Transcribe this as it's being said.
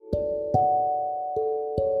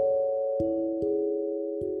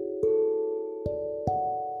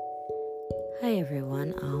Hi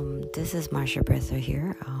everyone. This is Marsha Bertha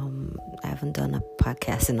here. I haven't done a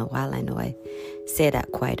podcast in a while. I know I say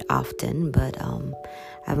that quite often, but I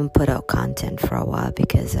haven't put out content for a while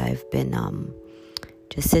because I've been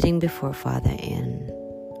just sitting before Father in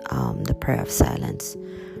the prayer of silence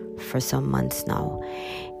for some months now,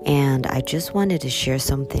 and I just wanted to share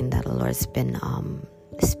something that the Lord's been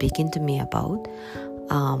speaking to me about.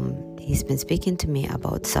 He's been speaking to me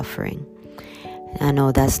about suffering. I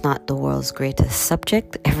know that's not the world's greatest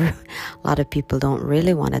subject. A lot of people don't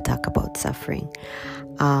really want to talk about suffering.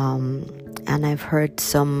 And I've heard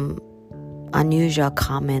some unusual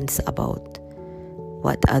comments about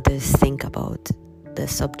what others think about the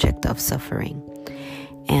subject of suffering.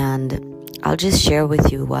 And I'll just share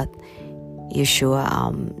with you what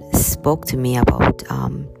Yeshua spoke to me about. I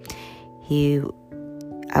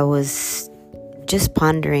was just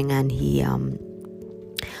pondering, and he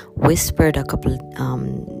whispered a couple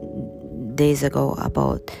days ago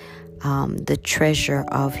about the treasure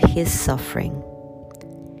of his suffering.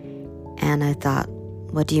 And I thought,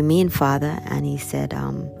 what do you mean, Father? And he said,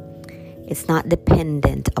 it's not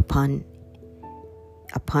dependent upon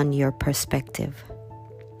your perspective.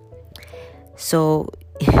 So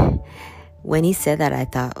when he said that, I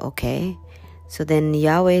thought, okay. So then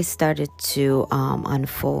Yahweh started to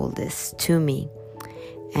unfold this to me.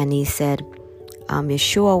 And he said,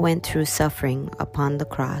 Yeshua went through suffering upon the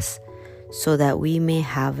cross so that we may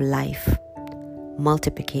have life,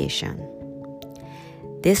 multiplication.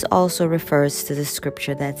 This also refers to the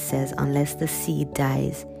scripture that says, unless the seed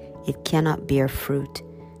dies, it cannot bear fruit.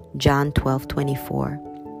 John 12:24.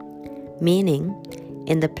 Meaning,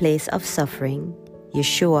 in the place of suffering,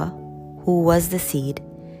 Yeshua, who was the seed,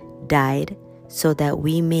 died so that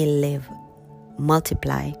we may live,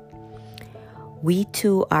 multiply. We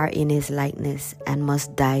too are in his likeness and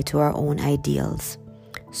must die to our own ideals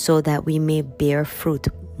so that we may bear fruit,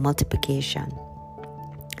 multiplication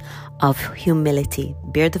of humility,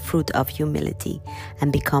 bear the fruit of humility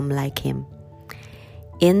and become like him.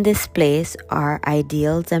 In this place, our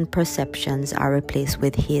ideals and perceptions are replaced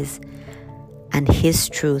with his, and his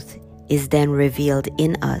truth is then revealed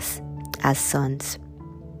in us as sons.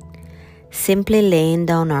 Simply laying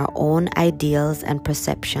down our own ideals and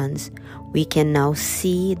perceptions, we can now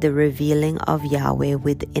see the revealing of Yahweh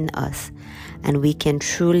within us, and we can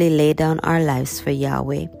truly lay down our lives for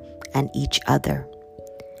Yahweh and each other.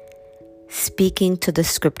 Speaking to the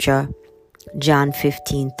scripture, John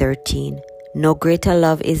 15:13, no greater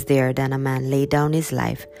love is there than a man lay down his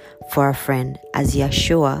life for a friend, as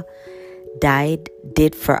Yeshua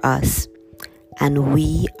did for us, and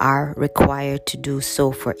we are required to do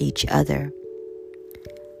so for each other.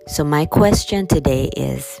 So my question today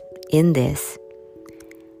is, in this,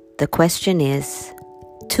 the question is,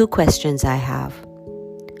 two questions I have.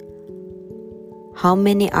 How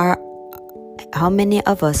many of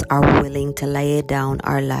us are willing to lay down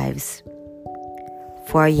our lives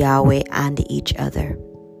for Yahweh and each other?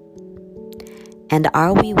 And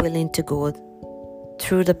are we willing to go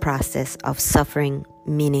through the process of suffering,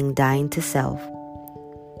 meaning dying to self,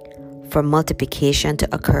 for multiplication to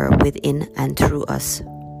occur within and through us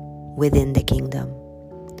within the kingdom?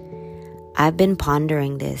 I've been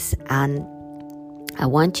pondering this, and I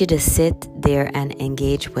want you to sit there and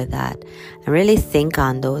engage with that and really think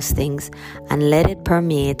on those things and let it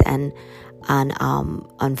permeate and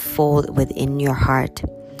unfold within your heart.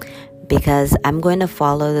 Because I'm going to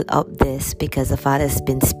follow up this, because the Father has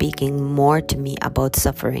been speaking more to me about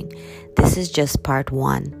suffering. This is just part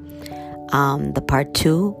 1. The part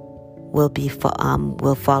 2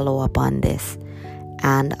 will follow up on this.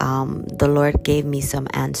 And the Lord gave me some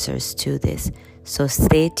answers to this. So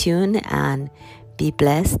stay tuned and be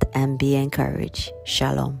blessed and be encouraged.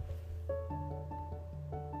 Shalom.